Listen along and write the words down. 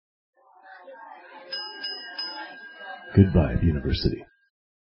Goodbye, University.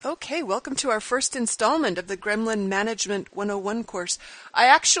 Okay, welcome to our first installment of the Gremlin Management 101 course.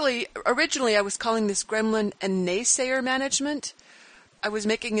 Originally I was calling this Gremlin and Naysayer Management. I was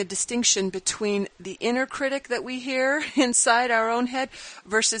making a distinction between the inner critic that we hear inside our own head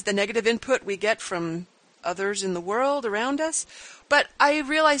versus the negative input we get from others in the world around us. But I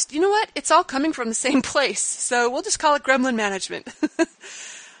realized, you know what? It's all coming from the same place, so we'll just call it Gremlin Management.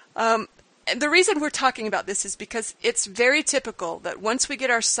 And the reason we're talking about this is because it's very typical that once we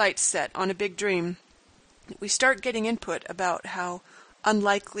get our sights set on a big dream, we start getting input about how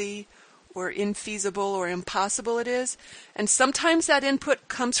unlikely or infeasible or impossible it is. And sometimes that input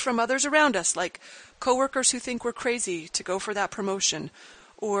comes from others around us, like coworkers who think we're crazy to go for that promotion,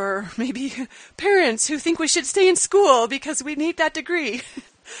 or maybe parents who think we should stay in school because we need that degree,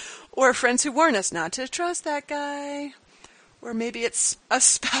 or friends who warn us not to trust that guy. Or maybe it's a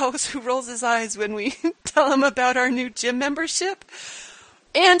spouse who rolls his eyes when we tell him about our new gym membership.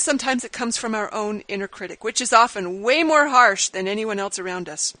 And sometimes it comes from our own inner critic, which is often way more harsh than anyone else around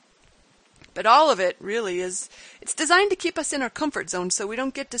us. But all of it really it's designed to keep us in our comfort zone so we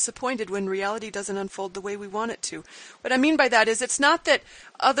don't get disappointed when reality doesn't unfold the way we want it to. What I mean by that is it's not that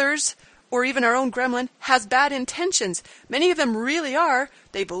others or even our own gremlin has bad intentions. Many of them really are.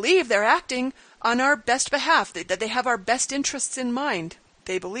 They believe they're acting on our best behalf, that they have our best interests in mind,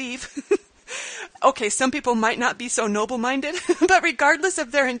 they believe. Okay, some people might not be so noble-minded, but regardless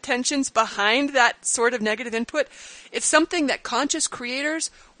of their intentions behind that sort of negative input, it's something that conscious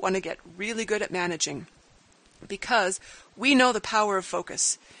creators want to get really good at managing, because we know the power of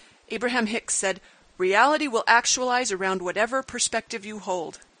focus. Abraham Hicks said, "Reality will actualize around whatever perspective you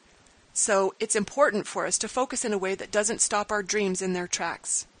hold." So it's important for us to focus in a way that doesn't stop our dreams in their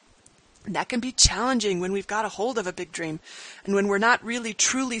tracks. That can be challenging when we've got a hold of a big dream and when we're not really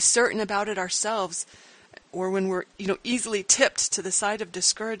truly certain about it ourselves, or when we're, easily tipped to the side of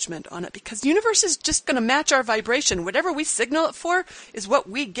discouragement on it, because the universe is just going to match our vibration. Whatever we signal it for is what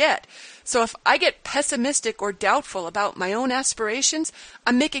we get. So if I get pessimistic or doubtful about my own aspirations,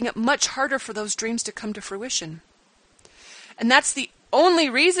 I'm making it much harder for those dreams to come to fruition. And that's the only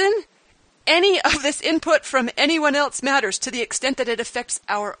reason any of this input from anyone else matters, to the extent that it affects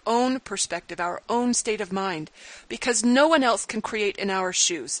our own perspective, our own state of mind, because no one else can create in our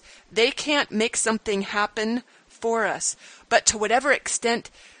shoes. They can't make something happen for us, but to whatever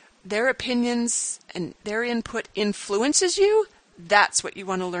extent their opinions and their input influences you, that's what you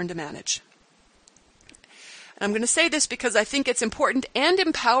want to learn to manage. And I'm going to say this because I think it's important and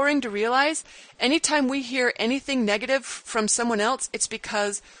empowering to realize anytime we hear anything negative from someone else, it's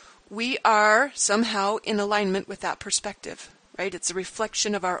because we are somehow in alignment with that perspective, right? It's a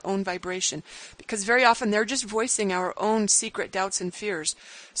reflection of our own vibration, because very often they're just voicing our own secret doubts and fears.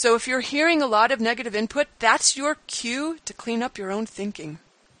 So if you're hearing a lot of negative input, that's your cue to clean up your own thinking.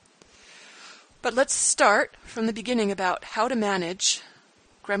 But let's start from the beginning about how to manage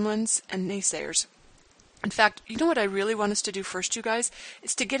gremlins and naysayers. In fact, you know what I really want us to do first, you guys?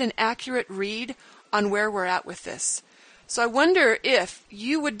 Is to get an accurate read on where we're at with this. So I wonder if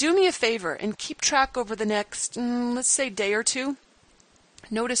you would do me a favor and keep track over the next, let's say, day or two.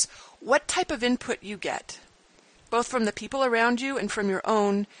 Notice what type of input you get, both from the people around you and from your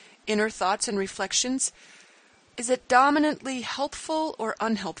own inner thoughts and reflections. Is it dominantly helpful or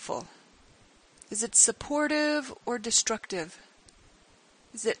unhelpful? Is it supportive or destructive?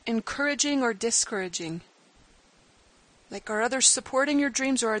 Is it encouraging or discouraging? Like, are others supporting your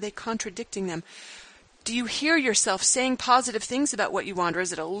dreams or are they contradicting them? Do you hear yourself saying positive things about what you want, or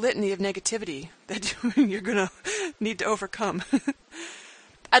is it a litany of negativity that you're going to need to overcome?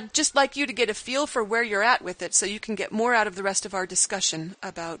 I'd just like you to get a feel for where you're at with it so you can get more out of the rest of our discussion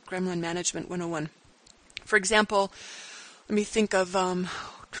about Gremlin Management 101. For example, let me think of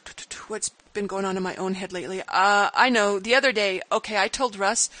what's been going on in my own head lately. I know the other day, I told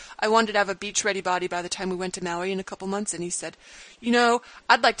Russ I wanted to have a beach-ready body by the time we went to Maui in a couple months, and he said,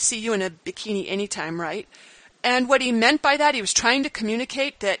 I'd like to see you in a bikini anytime, right? And what he meant by that, he was trying to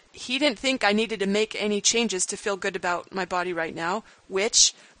communicate that he didn't think I needed to make any changes to feel good about my body right now,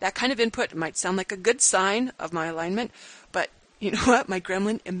 which that kind of input might sound like a good sign of my alignment, but you know what my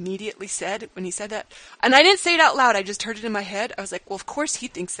gremlin immediately said when he said that? And I didn't say it out loud. I just heard it in my head. I was like, well, of course he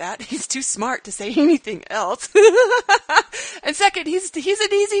thinks that. He's too smart to say anything else. And second, he's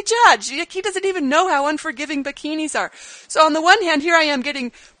an easy judge. He doesn't even know how unforgiving bikinis are. So on the one hand, here I am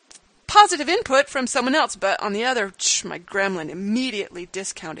getting positive input from someone else, but on the other, my gremlin immediately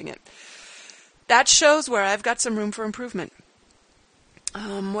discounting it. That shows where I've got some room for improvement.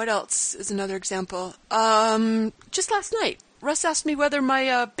 What else is another example? Just last night, Russ asked me whether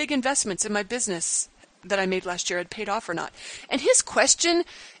my big investments in my business that I made last year had paid off or not. And his question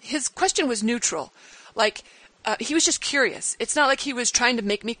was neutral. Like, he was just curious. It's not like he was trying to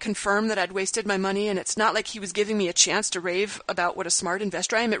make me confirm that I'd wasted my money, and it's not like he was giving me a chance to rave about what a smart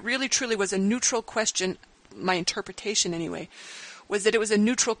investor I am. It really, truly was a neutral question. My interpretation, anyway, was that it was a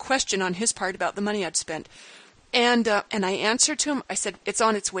neutral question on his part about the money I'd spent. And I answered to him. I said, it's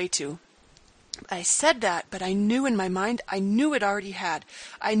on its way to. I said that, but I knew in my mind, I knew it already had.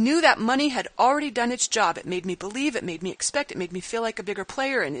 I knew that money had already done its job. It made me believe, it made me expect, it made me feel like a bigger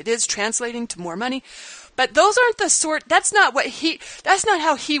player, and it is translating to more money. But those aren't the sort, that's not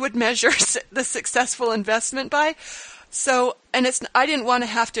how he would measure the successful investment by. So, and I didn't want to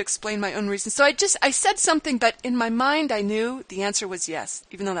have to explain my own reasons. So I said something, but in my mind I knew the answer was yes,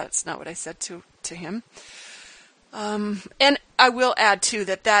 even though that's not what I said to him. And I will add too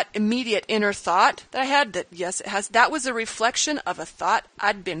that immediate inner thought that I had, that yes, that was a reflection of a thought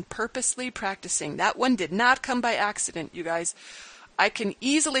I'd been purposely practicing. That one did not come by accident, you guys. I can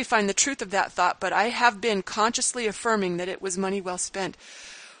easily find the truth of that thought, but I have been consciously affirming that it was money well spent.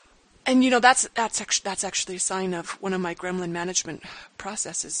 And that's actually a sign of one of my Gremlin Management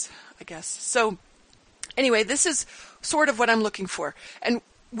processes, I guess. So anyway, this is sort of what I'm looking for. And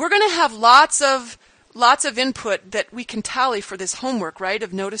we're going to have lots of input that we can tally for this homework, right,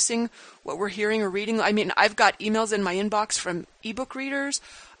 of noticing what we're hearing or reading. I mean, I've got emails in my inbox from ebook readers.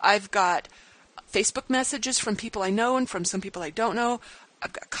 I've got Facebook messages from people I know and from some people I don't know.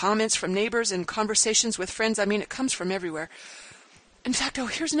 I've got comments from neighbors and conversations with friends. I mean, it comes from everywhere. In fact,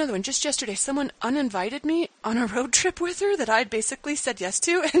 here's another one. Just yesterday, someone uninvited me on a road trip with her that I'd basically said yes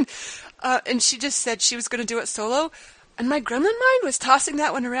to, and she just said she was going to do it solo. And my gremlin mind was tossing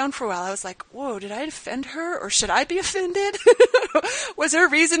that one around for a while. I was like, whoa, did I offend her? Or should I be offended? Was her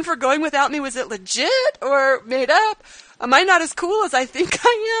reason for going without me, was it legit or made up? Am I not as cool as I think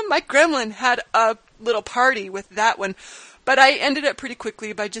I am? My gremlin had a little party with that one. But I ended it pretty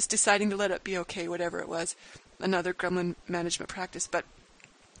quickly by just deciding to let it be okay, whatever it was. Another Gremlin Management practice. But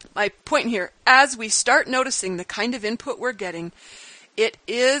my point here, as we start noticing the kind of input we're getting, it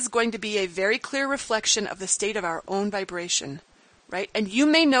is going to be a very clear reflection of the state of our own vibration, right? And you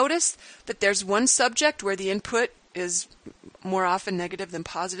may notice that there's one subject where the input is more often negative than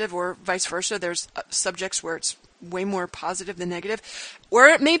positive, or vice versa. There's subjects where it's way more positive than negative, or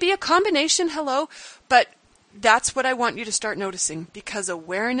it may be a combination, but that's what I want you to start noticing, because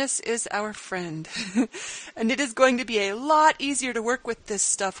awareness is our friend. And it is going to be a lot easier to work with this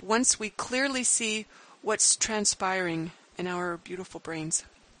stuff once we clearly see what's transpiring in our beautiful brains.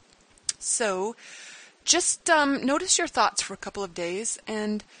 So just notice your thoughts for a couple of days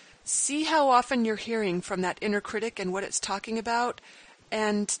and see how often you're hearing from that inner critic and what it's talking about,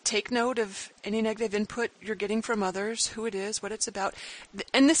 and take note of any negative input you're getting from others, who it is, what it's about.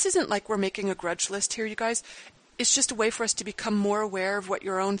 And this isn't like we're making a grudge list here, you guys. It's just a way for us to become more aware of what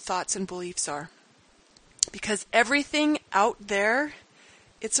your own thoughts and beliefs are. Because everything out there,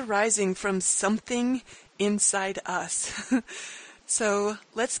 it's arising from something inside us. So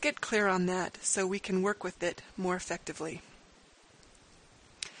let's get clear on that so we can work with it more effectively.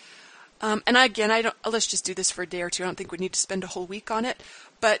 And again, let's just do this for a day or two. I don't think we need to spend a whole week on it.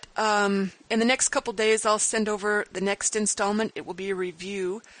 But in the next couple days, I'll send over the next installment. It will be a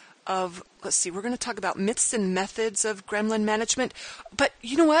review of, we're going to talk about myths and methods of Gremlin Management. But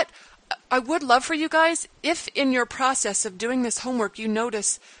you know what? I would love for you guys, if in your process of doing this homework, you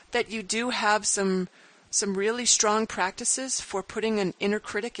notice that you do have some really strong practices for putting an inner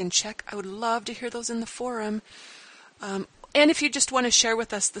critic in check, I would love to hear those in the forum. And if you just want to share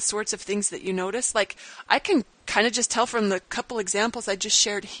with us the sorts of things that you notice, like I can kind of just tell from the couple examples I just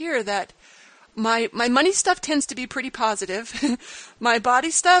shared here that my money stuff tends to be pretty positive. My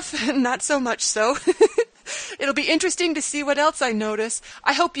body stuff, not so much so. It'll be interesting to see what else I notice.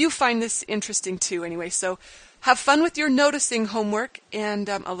 I hope you find this interesting too anyway. So have fun with your noticing homework, and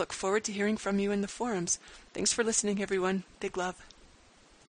I'll look forward to hearing from you in the forums. Thanks for listening, everyone. Big love.